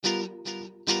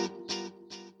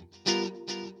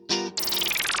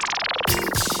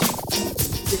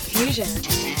Diffusion,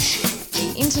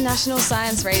 the international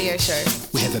science radio show.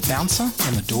 We have a bouncer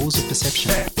on the doors of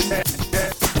perception.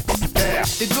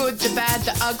 The good, the bad,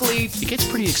 the ugly. It gets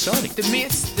pretty exciting. The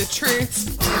myths, the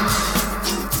truths.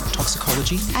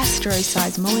 Toxicology.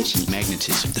 Astroseismology.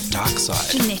 Magnetism. The dark side.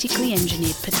 Genetically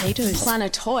engineered potatoes.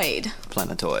 Planetoid.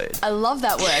 Planetoid. I love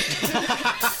that word.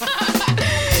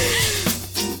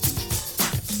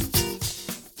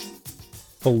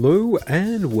 Hello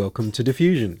and welcome to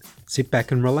Diffusion. Sit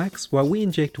back and relax while we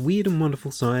inject weird and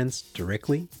wonderful science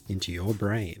directly into your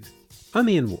brain. I'm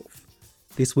Ian Wolfe.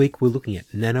 This week we're looking at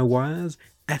nanowires,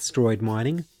 asteroid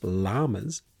mining,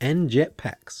 llamas and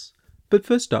jetpacks. But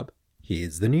first up,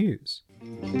 here's the news.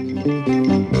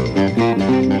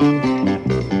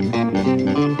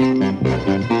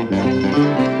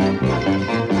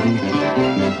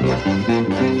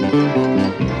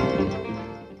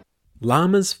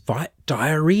 Llamas fight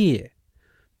diarrhea.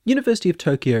 University of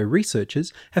Tokyo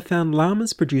researchers have found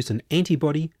llamas produce an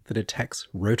antibody that attacks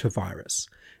rotavirus,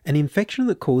 an infection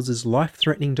that causes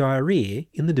life-threatening diarrhea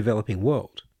in the developing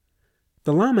world.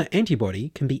 The llama antibody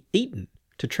can be eaten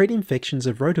to treat infections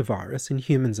of rotavirus in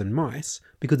humans and mice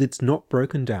because it's not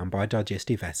broken down by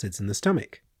digestive acids in the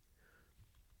stomach.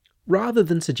 Rather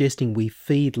than suggesting we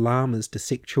feed llamas to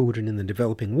sick children in the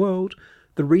developing world,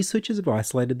 the researchers have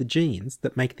isolated the genes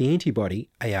that make the antibody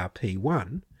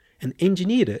ARP1 and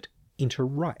engineered it into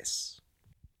rice.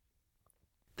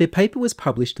 Their paper was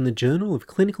published in the Journal of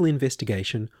Clinical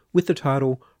Investigation with the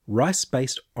title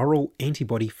Rice-Based Oral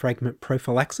Antibody Fragment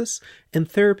Prophylaxis and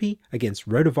Therapy Against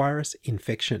Rotavirus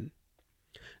Infection,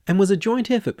 and was a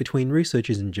joint effort between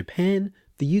researchers in Japan,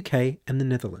 the UK and the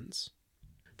Netherlands.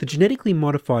 The genetically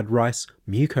modified rice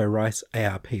mucorice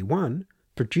ARP1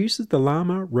 produces the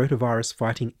llama rotavirus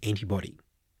fighting antibody.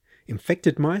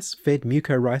 Infected mice fed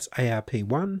mucorice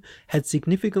ARP1 had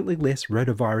significantly less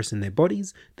rotavirus in their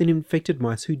bodies than infected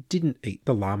mice who didn't eat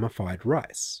the llama-fied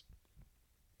rice.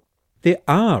 There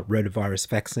are rotavirus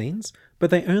vaccines, but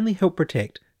they only help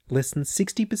protect less than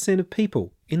 60% of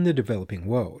people in the developing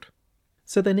world.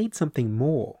 So they need something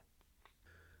more.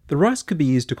 The rice could be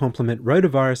used to complement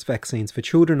rotavirus vaccines for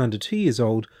children under 2 years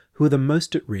old who are the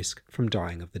most at risk from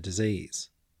dying of the disease.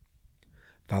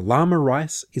 The llama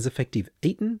rice is effective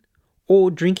eaten,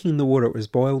 or drinking the water it was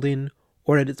boiled in,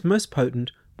 or at its most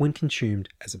potent when consumed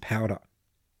as a powder.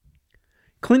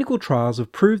 Clinical trials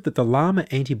have proved that the llama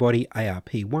antibody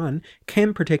ARP1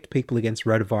 can protect people against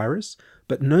rotavirus,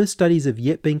 but no studies have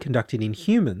yet been conducted in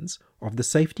humans of the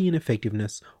safety and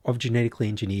effectiveness of genetically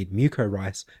engineered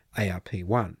mucorice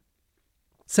ARP1.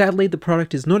 Sadly, the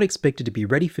product is not expected to be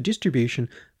ready for distribution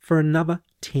for another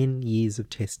 10 years of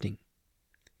testing.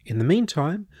 In the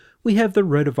meantime, we have the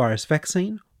rotavirus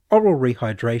vaccine, oral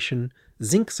rehydration,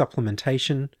 zinc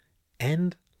supplementation,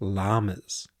 and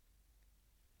llamas.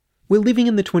 We're living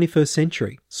in the 21st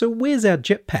century, so where's our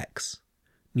jetpacks?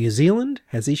 New Zealand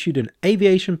has issued an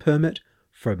aviation permit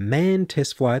for manned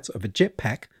test flights of a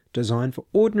jetpack designed for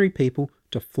ordinary people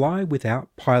to fly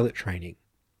without pilot training.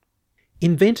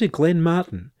 Inventor Glenn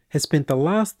Martin has spent the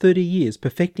last 30 years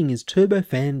perfecting his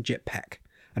turbofan jetpack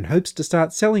and hopes to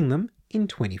start selling them in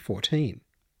 2014.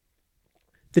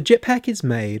 The jetpack is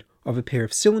made of a pair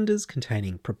of cylinders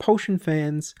containing propulsion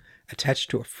fans attached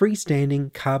to a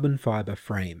freestanding carbon fibre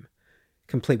frame,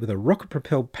 complete with a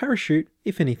rocket-propelled parachute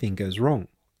if anything goes wrong.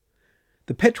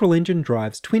 The petrol engine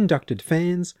drives twin-ducted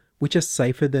fans, which are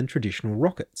safer than traditional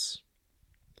rockets.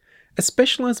 A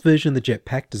specialised version of the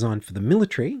jetpack designed for the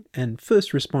military and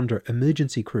first responder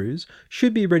emergency crews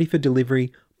should be ready for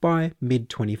delivery by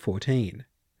mid-2014.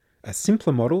 A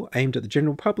simpler model aimed at the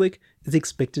general public is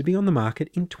expected to be on the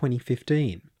market in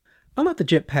 2015. Unlike the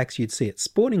jetpacks you'd see at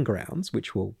sporting grounds,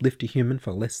 which will lift a human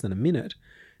for less than a minute,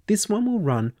 this one will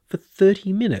run for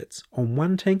 30 minutes on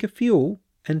one tank of fuel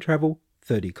and travel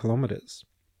 30 kilometres.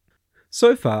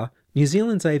 So far, New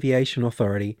Zealand's Aviation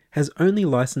Authority has only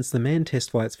licensed the manned test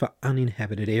flights for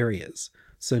uninhabited areas,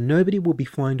 so nobody will be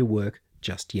flying to work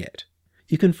just yet.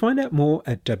 You can find out more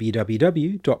at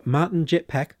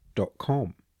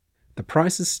www.martinjetpack.com. The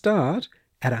prices start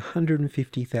at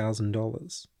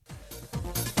 $150,000.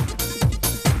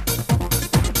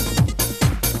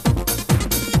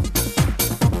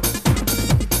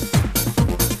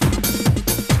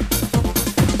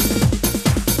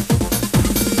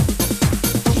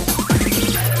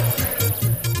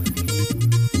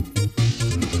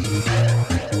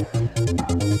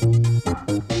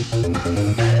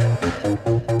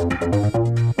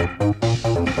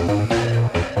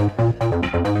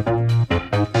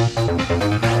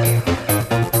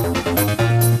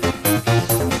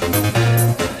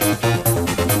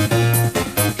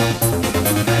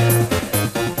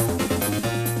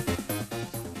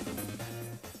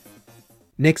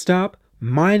 Next up,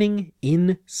 mining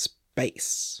in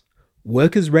space.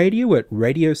 Workers Radio at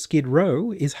Radio Skid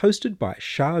Row is hosted by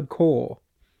Shard Kaur,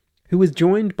 who was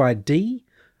joined by Dee,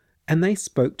 and they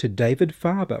spoke to David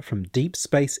Farber from Deep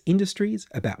Space Industries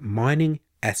about mining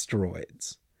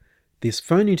asteroids. This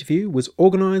phone interview was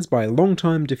organised by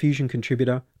long-time Diffusion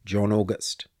contributor John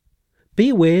August. Be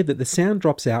aware that the sound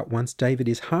drops out once David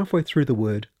is halfway through the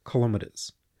word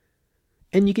kilometres.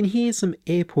 And you can hear some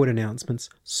airport announcements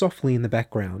softly in the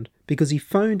background because he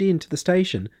phoned in to the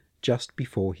station just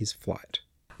before his flight.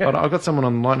 Yeah, I've got someone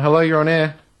on the line. Hello, you're on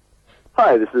air.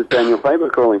 Hi, this is Daniel Faber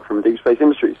calling from Deep Space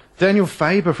Industries. Daniel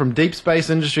Faber from Deep Space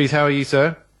Industries. How are you,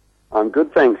 sir? I'm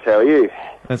good, thanks. How are you?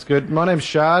 That's good. My name's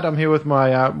Shard. I'm here with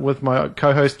my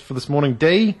co-host for this morning,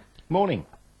 Dee. Morning.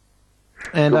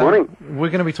 And Good morning. we're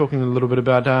going to be talking a little bit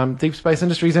about Deep Space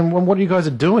Industries and what you guys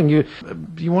are doing.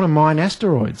 You want to mine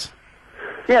asteroids?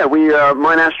 Yeah, we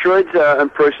mine asteroids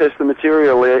and process the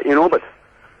material in orbit.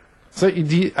 So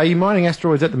are you mining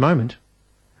asteroids at the moment?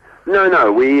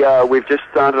 No, we've just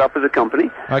started up as a company.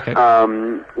 Okay.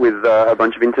 With a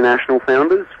bunch of international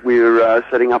founders. We're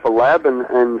setting up a lab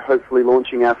and hopefully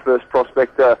launching our first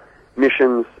prospector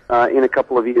missions in a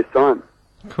couple of years' time.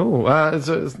 Cool.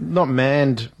 It's not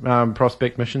manned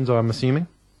prospect missions, I'm assuming?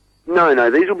 No,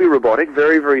 these will be robotic,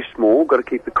 very, very small. Got to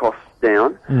keep the costs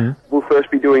down. Mm. We'll first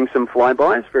be doing some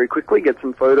flybys very quickly, get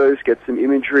some photos, get some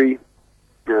imagery,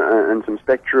 and some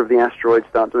spectra of the asteroid,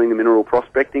 start doing the mineral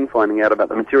prospecting, finding out about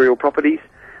the material properties,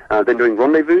 then doing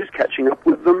rendezvous, catching up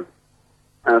with them,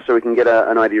 so we can get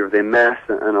an idea of their mass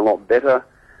and a lot better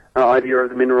idea of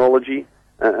the mineralogy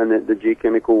and the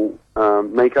geochemical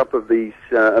makeup of these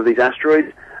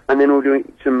asteroids. And then we're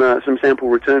doing some sample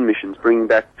return missions, bringing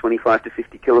back 25 to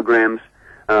 50 kilograms,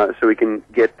 so we can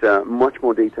get much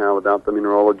more detail about the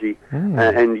mineralogy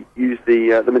and use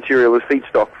the material as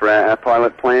feedstock for our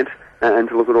pilot plant and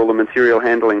to look at all the material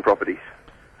handling properties.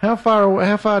 How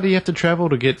far do you have to travel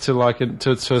to get to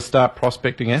to start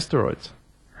prospecting asteroids?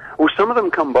 Well, some of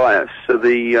them come by us, so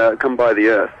they come by the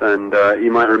Earth, and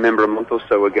you might remember a month or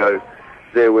so ago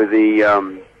there were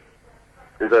the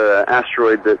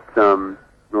asteroid that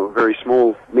very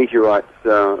small meteorite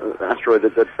asteroid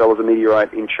that fell as a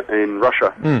meteorite in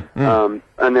Russia,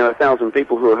 and there are 1,000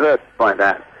 people who are hurt by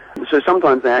that. So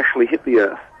sometimes they actually hit the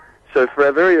Earth. So for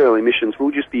our very early missions,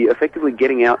 we'll just be effectively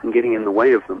getting out and getting in the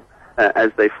way of them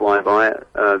as they fly by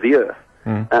the Earth.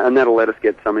 And that'll let us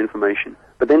get some information.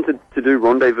 But then to do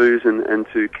rendezvous and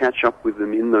to catch up with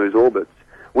them in those orbits,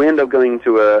 we end up going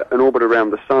to an orbit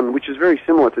around the Sun, which is very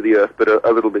similar to the Earth, but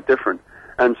a little bit different.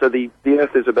 And so the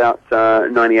Earth is about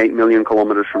 98 million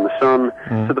kilometers from the Sun.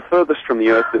 So the furthest from the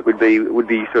Earth it would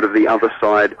be sort of the other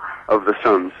side of the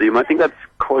Sun. So you might think that's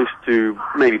close to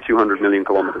maybe 200 million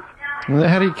kilometers.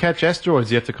 How do you catch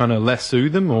asteroids? You have to kind of lasso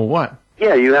them, or what?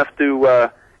 Yeah, you have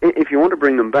to, if you want to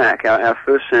bring them back, our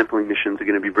first sampling missions are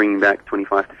going to be bringing back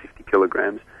 25 to 50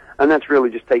 kilograms, and that's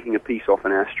really just taking a piece off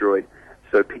an asteroid,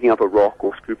 so picking up a rock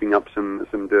or scooping up some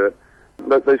dirt,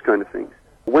 those kind of things.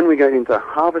 When we go into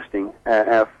harvesting,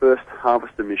 our first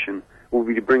harvester mission will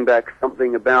be to bring back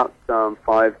something about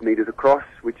 5 meters across,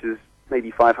 which is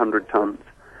maybe 500 tons.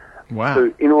 Wow.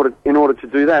 So in order to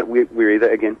do that, we're either,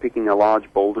 again, picking a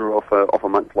large boulder off a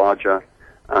much larger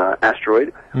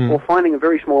asteroid, or finding a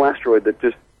very small asteroid that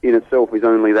just in itself is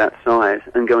only that size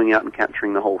and going out and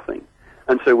capturing the whole thing.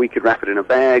 And so we could wrap it in a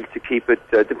bag to keep it,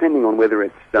 depending on whether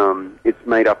it's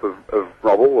made up of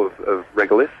rubble, of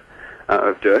regolith,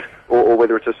 of dirt, or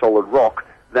whether it's a solid rock.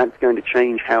 That's going to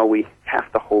change how we have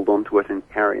to hold on to it and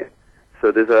carry it.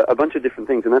 So there's a bunch of different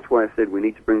things, and that's why I said we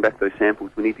need to bring back those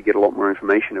samples. We need to get a lot more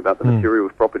information about the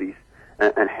material's properties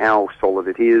and how solid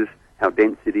it is, how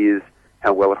dense it is,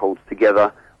 how well it holds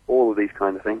together, all of these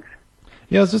kind of things.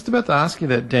 Yeah, I was just about to ask you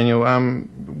that, Daniel.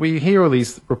 We hear all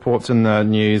these reports in the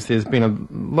news. There's been a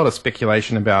lot of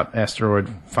speculation about asteroid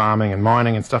farming and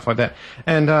mining and stuff like that.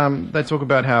 And they talk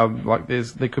about how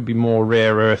there could be more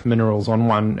rare earth minerals on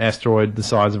one asteroid the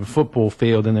size of a football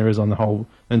field than there is on the whole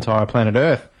entire planet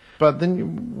Earth. But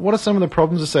then, what are some of the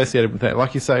problems associated with that?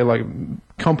 Like you say,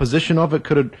 composition of it.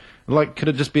 Could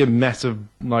it just be a massive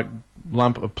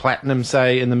lump of platinum,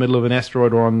 say, in the middle of an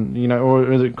asteroid, or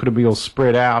could it be all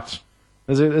spread out?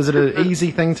 Is it an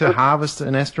easy thing to harvest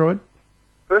an asteroid?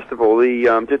 First of all,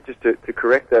 just to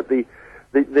correct that,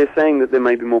 they're saying that there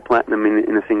may be more platinum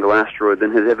in a single asteroid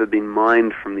than has ever been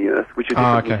mined from the Earth, which is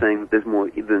different from saying that there's more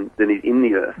than is in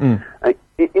the Earth.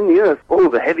 In the Earth, all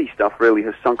of the heavy stuff really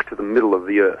has sunk to the middle of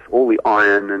the Earth. All the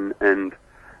iron and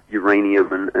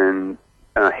uranium and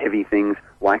heavy things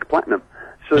like platinum.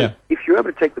 So if you're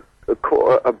able to take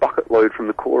a bucket load from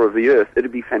the core of the Earth,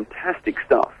 it'd be fantastic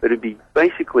stuff. It'd be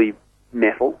basically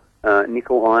metal,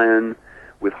 nickel iron,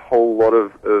 with a whole lot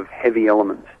of heavy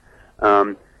elements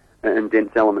and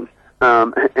dense elements.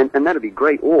 And that'd be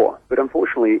great ore, but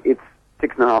unfortunately it's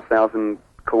 6,500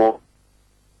 kilometers.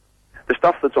 The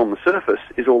stuff that's on the surface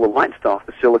is all the light stuff,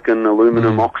 the silicon,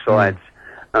 aluminum, oxides,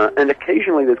 and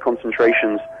occasionally there's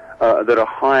concentrations that are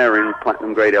higher in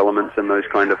platinum-grade elements and those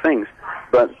kind of things.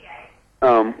 But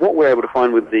what we're able to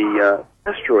find with the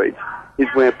asteroids is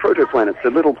where protoplanets, the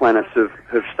little planets,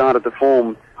 have started to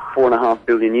form 4.5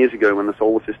 billion years ago when the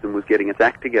solar system was getting its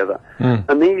act together.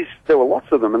 And there were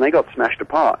lots of them, and they got smashed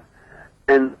apart.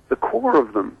 And the core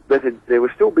of them, they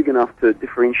were still big enough to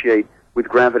differentiate with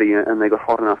gravity, and they got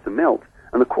hot enough to melt.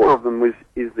 And the core of them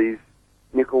is these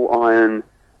nickel-iron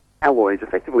alloys,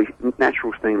 effectively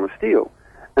natural stainless steel.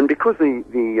 And because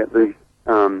the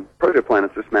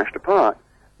protoplanets are smashed apart,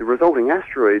 the resulting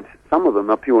asteroids, some of them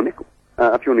are pure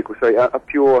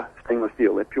stainless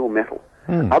steel. They're pure metal.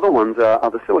 Other ones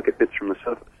are the silicate bits from the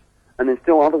surface. And then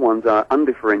still other ones are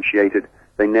undifferentiated.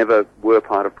 They never were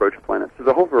part of protoplanets. There's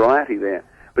a whole variety there.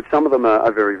 But some of them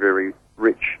are very, very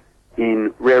rich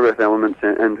in rare earth elements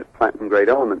and platinum-grade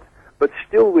elements. But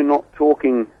still we're not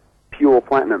talking pure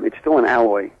platinum. It's still an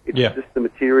alloy. It's just the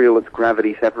material that's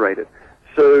gravity separated.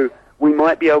 So we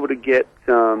might be able to get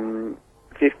 50,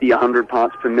 100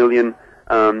 parts per million,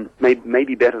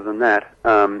 maybe better than that,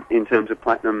 in terms of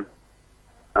platinum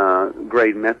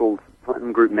grade metals,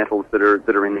 platinum group metals that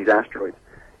are in these asteroids.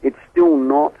 It's still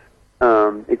not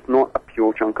a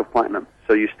pure chunk of platinum,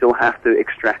 so you still have to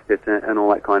extract it and all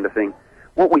that kind of thing.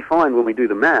 What we find when we do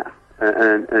the math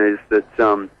is that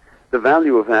the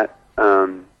value of that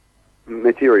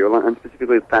material, and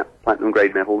specifically platinum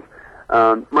grade metals,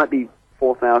 might be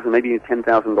 $4,000, maybe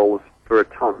 $10,000 for a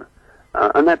ton.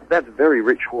 And that's very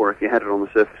rich ore if you had it on the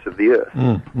surface of the Earth.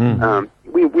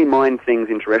 We mine things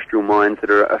in terrestrial mines that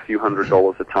are a few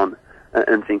 $100s a ton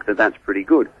and think that that's pretty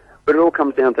good. But it all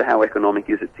comes down to how economic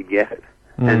is it to get it.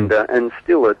 And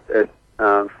still at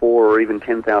 $4,000 or even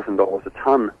 $10,000 a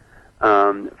ton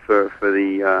for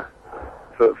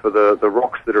the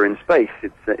rocks that are in space,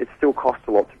 it still costs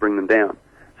a lot to bring them down.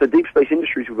 So Deep Space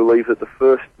Industries will believe that the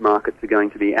first markets are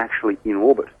going to be actually in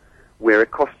orbit, where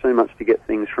it costs so much to get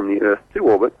things from the Earth to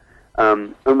orbit,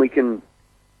 and we can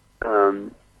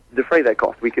defray that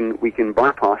cost. We can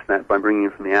bypass that by bringing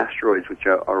in from the asteroids, which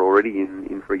are already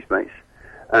in free space,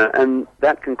 and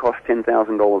that can cost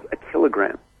 $10,000 a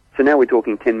kilogram. So now we're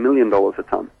talking $10 million a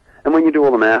ton. And when you do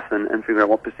all the math and figure out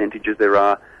what percentages there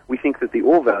are, we think that the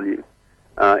ore value,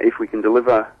 if we can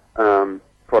deliver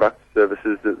products,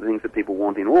 services, the things that people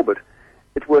want in orbit,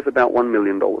 it's worth about $1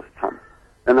 million a ton.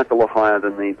 And that's a lot higher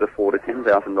than the $4,000 to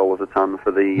 $10,000 a ton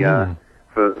for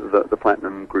the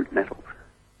platinum group metals.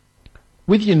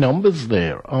 With your numbers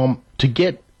there,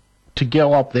 to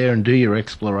go up there and do your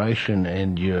exploration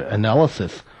and your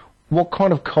analysis, what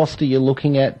kind of cost are you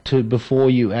looking at before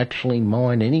you actually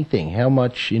mine anything? How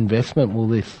much investment will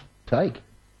this take?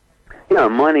 Yeah,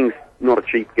 mining's not a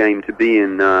cheap game to be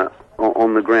in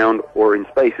on the ground or in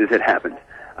space, as it happens.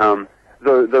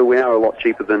 Though we are a lot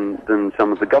cheaper than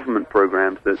some of the government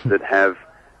programs that have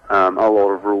a lot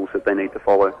of rules that they need to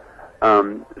follow.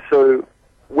 So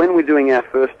when we're doing our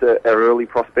early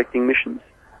prospecting missions,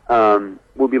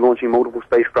 we'll be launching multiple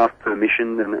spacecraft per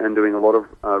mission and doing a lot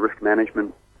of risk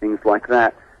management, things like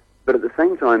that. But at the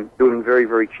same time, doing very,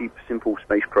 very cheap, simple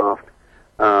spacecraft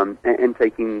and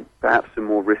taking perhaps some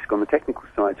more risk on the technical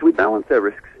side. So we balance our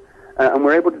risks. And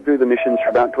we're able to do the missions for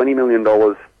about $20 million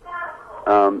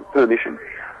per mission.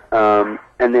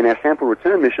 And then our sample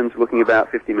return missions are looking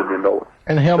about $50 million.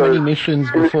 And how many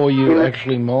missions before you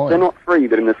actually mine? They're not free,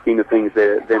 but in the scheme of things,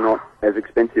 they're not as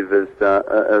expensive as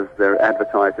they're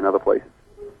advertised in other places.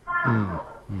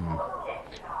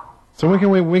 So when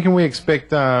can we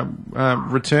expect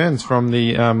returns from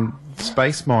the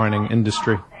space mining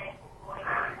industry?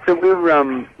 So we're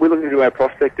looking to do our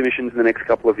prospect emissions in the next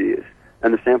couple of years,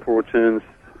 and the sample returns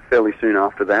fairly soon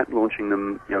after that, launching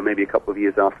them maybe a couple of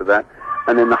years after that,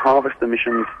 and then the harvest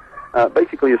emissions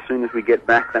basically as soon as we get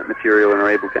back that material and are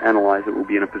able to analyze it, we'll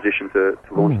be in a position to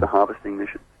launch the harvesting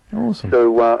mission. Awesome.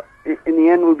 So in the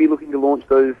end, we'll be looking to launch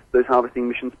those harvesting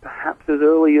missions perhaps as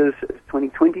early as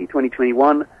 2020,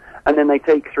 2021, and then they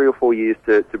take 3 or 4 years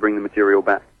to bring the material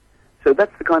back. So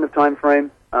that's the kind of time frame.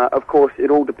 Of course,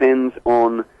 it all depends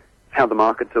on how the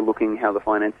markets are looking, how the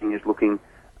financing is looking,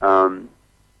 and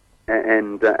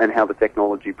how the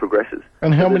technology progresses.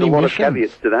 And how many missions? There's a lot of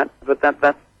caveats to that, but that's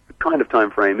the kind of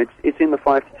time frame. It's in the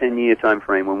 5 to 10 year time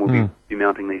frame when we'll be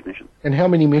mounting these missions. And how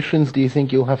many missions do you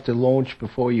think you'll have to launch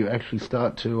before you actually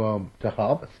start to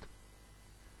harvest?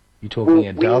 You talking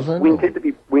a dozen?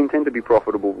 We intend to to be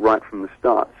profitable right from the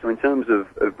start. So in terms of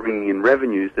bringing in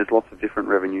revenues, there's lots of different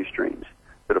revenue streams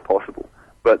that are possible.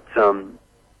 But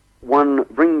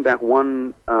bringing back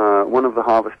one of the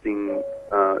harvesting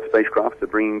spacecraft, so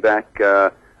bringing back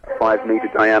a 5-meter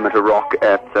diameter rock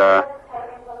at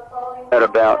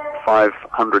about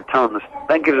 500 tons,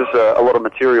 that gives us a lot of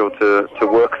material to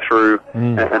work through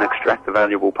and extract the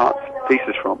valuable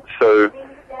pieces from. So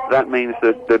that means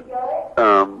that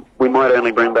we might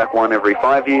only bring back one every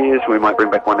 5 years, we might bring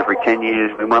back one every 10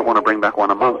 years, we might want to bring back one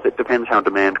a month. It depends how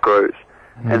demand grows.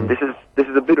 And this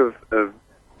is a bit of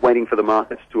waiting for the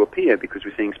markets to appear, because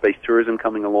we're seeing space tourism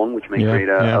coming along, which may create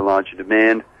a larger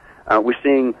demand. We're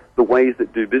seeing the ways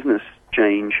that do business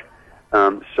change,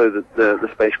 so that the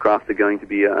spacecraft are going to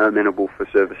be amenable for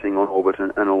servicing on orbit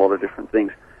and a lot of different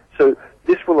things. So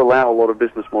this will allow a lot of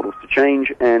business models to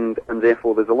change, and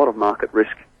therefore there's a lot of market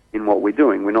risk in what we're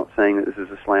doing. We're not saying that this is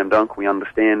a slam dunk. We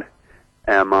understand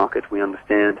our market. We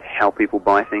understand how people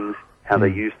buy things, how they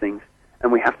use things,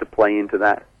 and we have to play into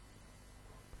that.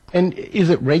 And is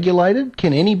it regulated?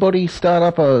 Can anybody start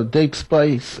up a deep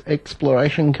space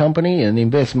exploration company and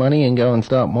invest money and go and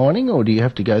start mining, or do you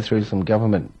have to go through some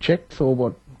government checks, or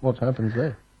what happens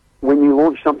there? When you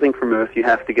launch something from Earth, you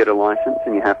have to get a license,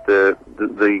 and you have to.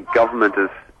 The government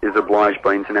is obliged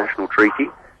by international treaty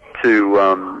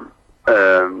to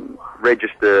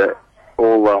register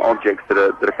all objects that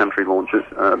a country launches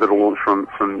that are launched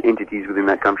from entities within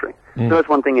that country. So that's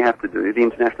one thing you have to do. The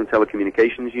International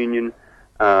Telecommunications Union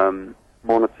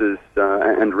monitors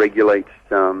and regulates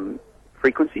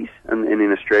frequencies, and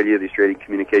in Australia, the Australian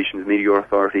Communications Media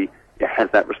Authority has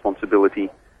that responsibility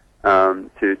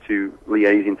to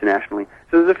liaise internationally.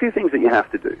 So there's a few things that you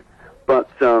have to do, but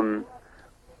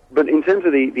in terms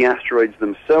of the asteroids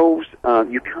themselves,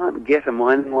 you can't get a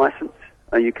mining license.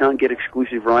 You can't get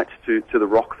exclusive rights to the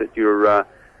rock that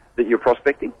you're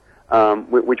prospecting,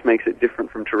 which makes it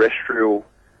different from terrestrial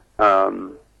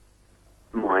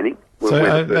mining. So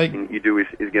where the first thing you do is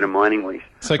get a mining lease.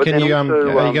 So But can then you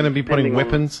also, are you going to be putting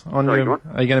weapons on sorry, your? go on.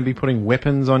 Are you going to be putting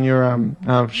weapons on your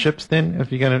ships then?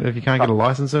 If you can't get a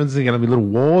license, is there going to be little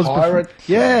wars? Pirates?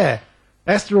 Yeah,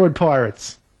 asteroid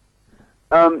pirates.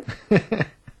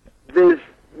 There's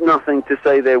nothing to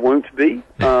say there won't be.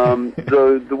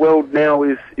 The world now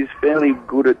is fairly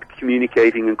good at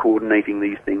communicating and coordinating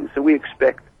these things. So we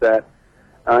expect that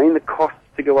in the costs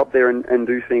to go up there and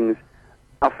do things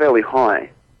are fairly high.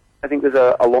 I think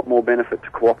there's a lot more benefit to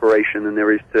cooperation than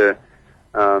there is to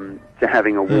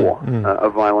having a war, a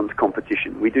violent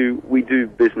competition. We do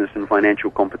business and financial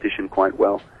competition quite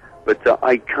well, but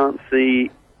I can't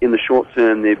see in the short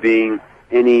term there being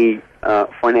any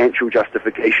financial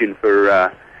justification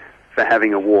for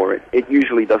having a war. It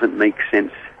usually doesn't make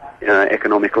sense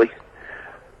economically.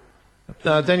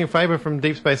 Daniel Faber from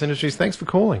Deep Space Industries, thanks for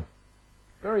calling.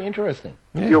 Very interesting.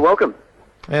 Yeah. You're welcome.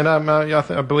 And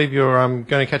I believe you're going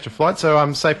to catch a flight,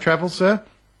 so safe travels, sir.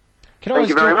 Thank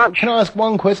you very much. Can I ask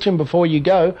one question before you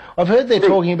go? I've heard they're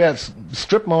talking about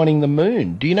strip mining the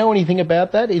moon. Do you know anything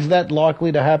about that? Is that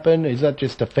likely to happen? Is that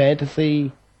just a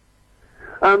fantasy?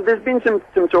 There's been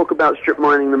some talk about strip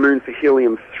mining the moon for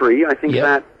helium-3. I think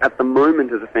that at the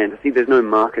moment is a fantasy. There's no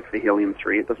market for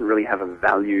helium-3. It doesn't really have a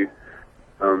value.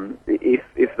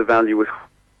 If the value was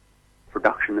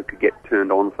production that could get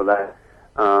turned on for that.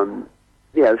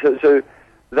 So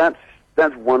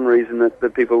that's one reason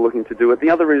that people are looking to do it. The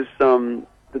other is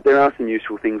that there are some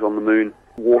useful things on the moon.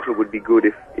 Water would be good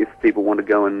if people want to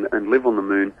go and live on the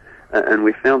moon, and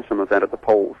we found some of that at the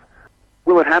poles.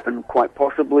 Will it happen? Quite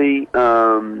possibly.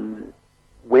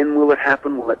 When will it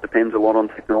happen? Well, that depends a lot on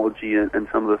technology and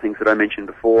some of the things that I mentioned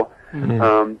before.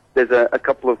 There's a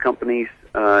couple of companies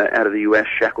out of the US,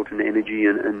 Shackleton Energy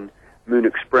and Moon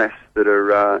Express, that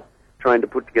are trying to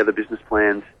put together business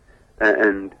plans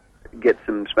and get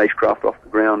some spacecraft off the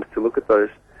ground to look at those.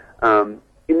 In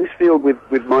this field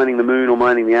with mining the moon or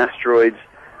mining the asteroids,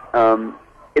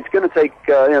 it's going to take,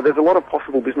 there's a lot of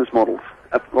possible business models,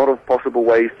 a lot of possible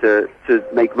ways to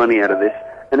make money out of this,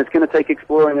 and it's going to take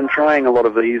exploring and trying a lot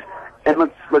of these, and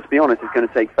let's be honest, it's going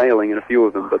to take failing in a few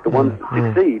of them, but the ones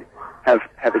that succeed have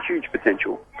a huge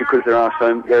potential, because there are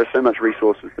so much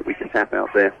resources that we can tap out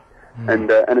there,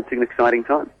 and it's an exciting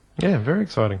time. Yeah, very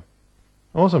exciting.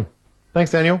 Awesome.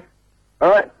 Thanks, Daniel. All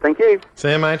right, thank you. See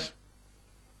you, mate.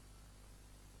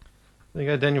 There you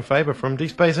go, Daniel Faber from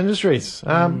Deep Space Industries.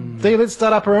 Let's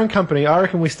start up our own company. I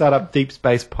reckon we start up Deep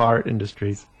Space Pirate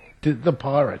Industries. The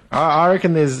pirate. I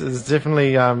reckon there's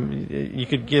definitely, you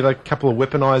could get a couple of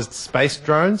weaponized space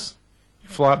drones,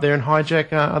 fly up there and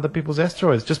hijack other people's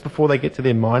asteroids just before they get to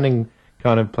their mining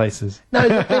kind of places. No,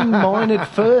 let them mine it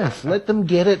first. Let them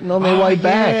get it, and on their way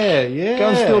back, yeah. go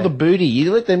and steal the booty.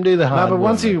 You let them do the hard No, but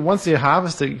work. once you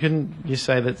harvest it, couldn't you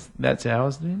say that's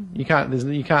ours? Then you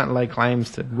can't lay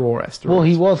claims to raw asteroids. Well,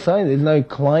 he was saying there's no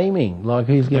claiming. Like,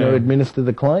 he's going to administer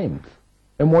the claims.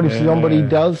 And what if somebody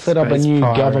does set up a Space new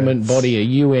pirates. government body, a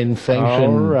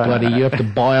UN-sanctioned Alright. bloody, you have to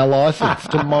buy a license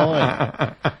to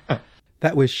mine.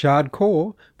 That was Shard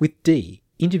Kaur with D,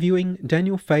 interviewing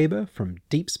Daniel Faber from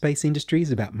Deep Space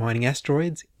Industries about mining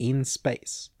asteroids in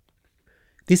space.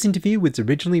 This interview was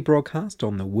originally broadcast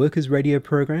on the Workers' Radio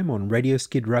program on Radio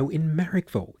Skid Row in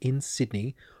Marrickville in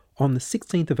Sydney on the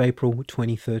 16th of April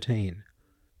 2013.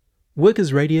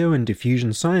 Workers' Radio and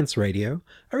Diffusion Science Radio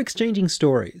are exchanging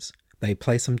stories. They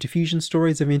play some diffusion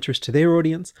stories of interest to their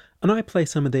audience, and I play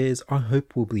some of theirs I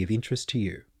hope will be of interest to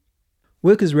you.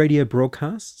 Workers' Radio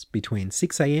broadcasts between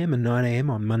 6am and 9am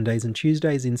on Mondays and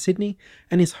Tuesdays in Sydney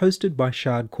and is hosted by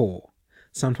Shard Kaur,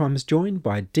 sometimes joined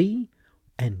by Dee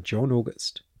and John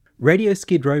August. Radio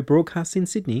Skid Row broadcasts in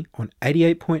Sydney on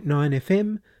 88.9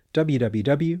 FM,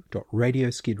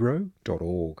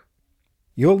 www.radioskidrow.org.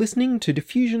 You're listening to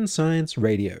Diffusion Science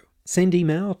Radio. Send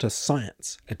email to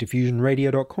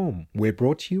science@diffusionradio.com. We're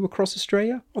brought to you across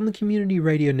Australia on the Community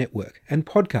Radio Network and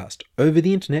podcast over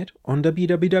the internet on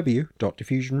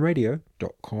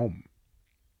www.diffusionradio.com.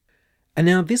 And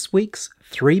now this week's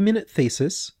 3-minute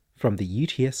thesis from the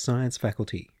UTS Science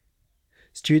faculty.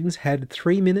 Students had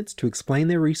 3 minutes to explain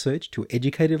their research to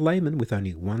educated laymen with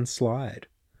only one slide,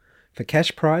 for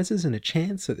cash prizes and a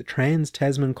chance at the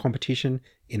Trans-Tasman competition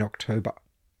in October.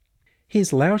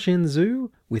 Here's Lao Shen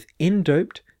Zhu with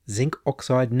N-doped zinc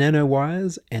oxide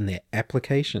nanowires and their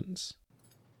applications.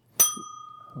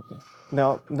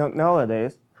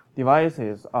 Nowadays,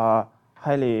 devices are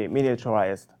highly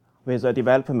miniaturized with the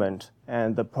development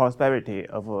and the prosperity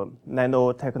of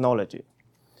nanotechnology.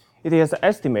 It is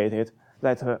estimated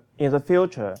that in the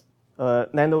future, a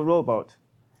nanorobot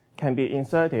can be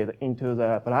inserted into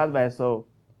the blood vessel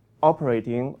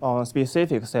operating on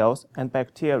specific cells and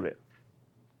bacteria.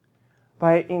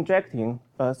 By injecting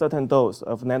a certain dose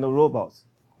of nanorobots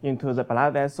into the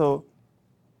blood vessel,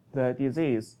 the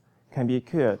disease can be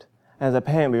cured and the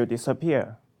pain will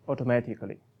disappear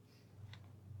automatically.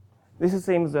 This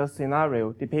seems the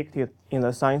scenario depicted in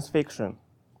the science fiction,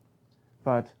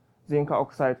 but zinc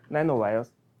oxide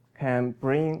nanowires can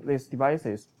bring these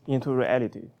devices into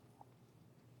reality.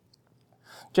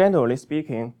 Generally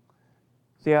speaking,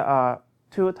 there are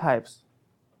two types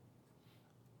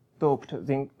doped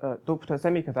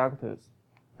semiconductors,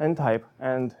 N-type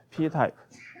and P-type.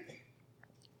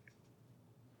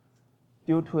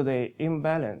 Due to the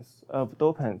imbalance of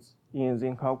dopants in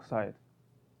zinc oxide,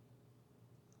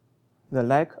 the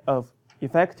lack of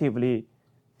effectively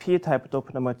P-type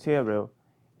doped material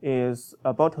is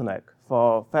a bottleneck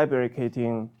for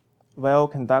fabricating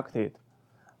well-conducted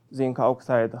zinc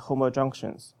oxide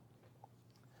homojunctions.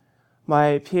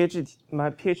 My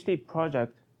PhD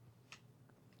project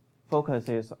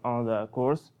focuses on the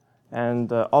growth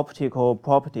and optical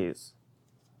properties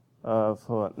of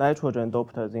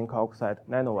nitrogen-doped zinc oxide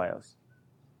nanowires,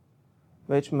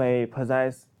 which may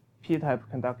possess P-type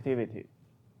conductivity.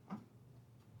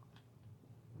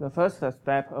 The first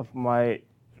step of my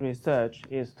research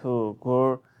is to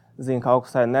grow zinc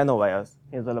oxide nanowires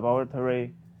in the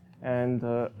laboratory and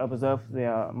observe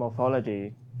their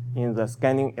morphology in the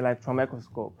scanning electron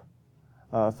microscope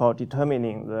for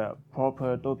determining the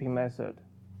proper doping method.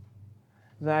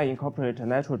 Then I incorporate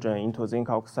nitrogen into zinc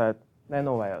oxide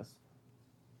nanowires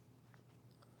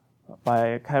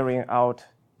by carrying out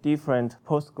different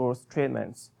post-growth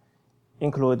treatments,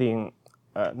 including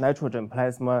nitrogen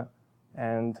plasma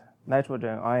and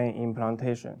nitrogen ion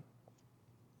implantation.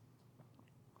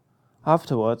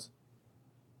 Afterwards,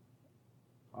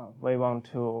 we want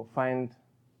to find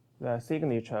the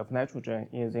signature of nitrogen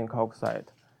in zinc oxide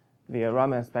via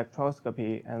Raman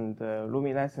spectroscopy and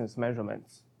luminescence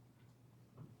measurements.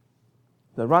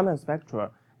 The Raman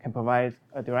spectra can provide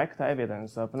a direct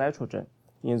evidence of nitrogen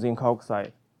in zinc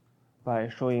oxide by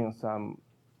showing some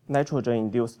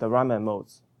nitrogen-induced Raman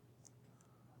modes.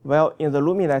 While in the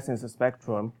luminescence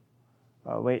spectrum,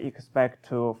 we expect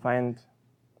to find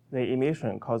the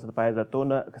emission caused by the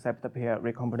donor-acceptor pair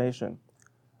recombination,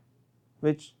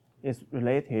 which is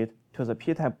related to the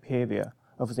P-type behavior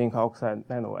of zinc oxide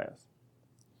nanowires.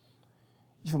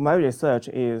 If my research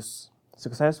is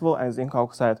successful and zinc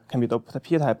oxide can be doped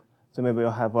P-type, then we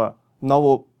will have a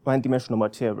novel one-dimensional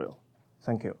material.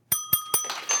 Thank you.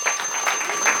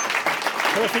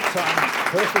 Perfect timing.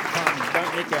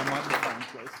 Don't nick our microphone,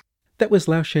 please. That was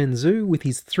Lao Shen Zhu with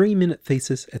his 3-minute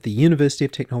thesis at the University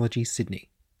of Technology, Sydney.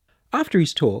 After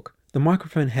his talk, The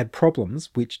microphone had problems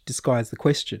which disguised the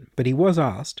question, but he was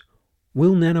asked,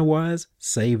 will nanowires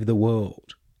save the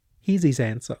world? Here's his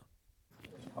answer.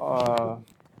 I'm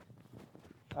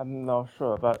not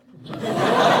sure, but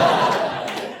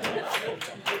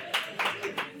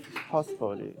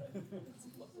possibly.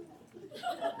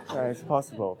 It's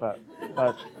possible, but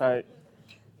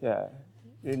yeah,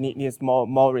 it needs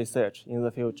more research in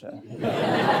the future.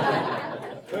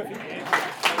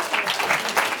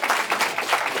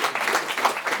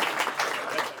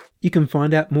 You can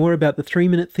find out more about the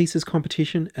 3-Minute Thesis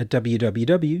competition at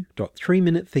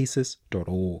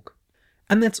www.3minutethesis.org.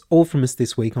 And that's all from us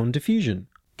this week on Diffusion.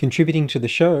 Contributing to the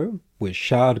show was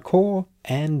Shard Kaur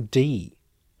and Dee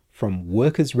from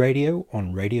Workers Radio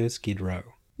on Radio Skid Row.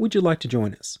 Would you like to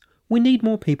join us? We need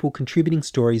more people contributing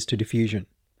stories to Diffusion.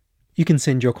 You can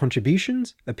send your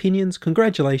contributions, opinions,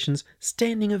 congratulations,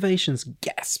 standing ovations,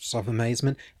 gasps of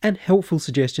amazement, and helpful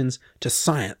suggestions to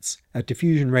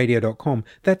science@diffusionradio.com.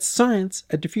 That's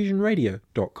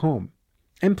science@diffusionradio.com.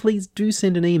 And please do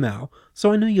send an email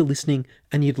so I know you're listening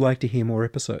and you'd like to hear more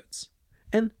episodes.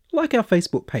 And like our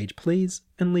Facebook page, please,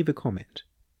 and leave a comment.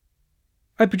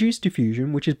 I produce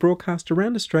Diffusion, which is broadcast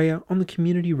around Australia on the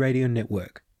Community Radio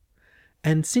Network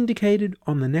and syndicated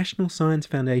on the National Science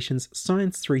Foundation's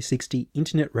Science 360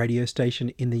 internet radio station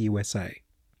in the USA.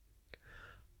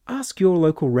 Ask your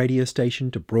local radio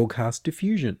station to broadcast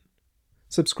Diffusion.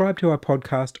 Subscribe to our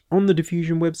podcast on the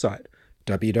Diffusion website,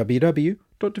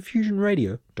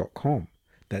 www.diffusionradio.com.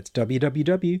 That's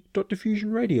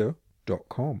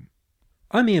www.diffusionradio.com.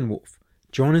 I'm Ian Wolfe.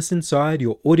 Join us inside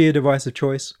your audio device of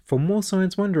choice for more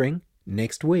science wondering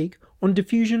next week on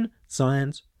Diffusion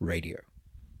Science Radio.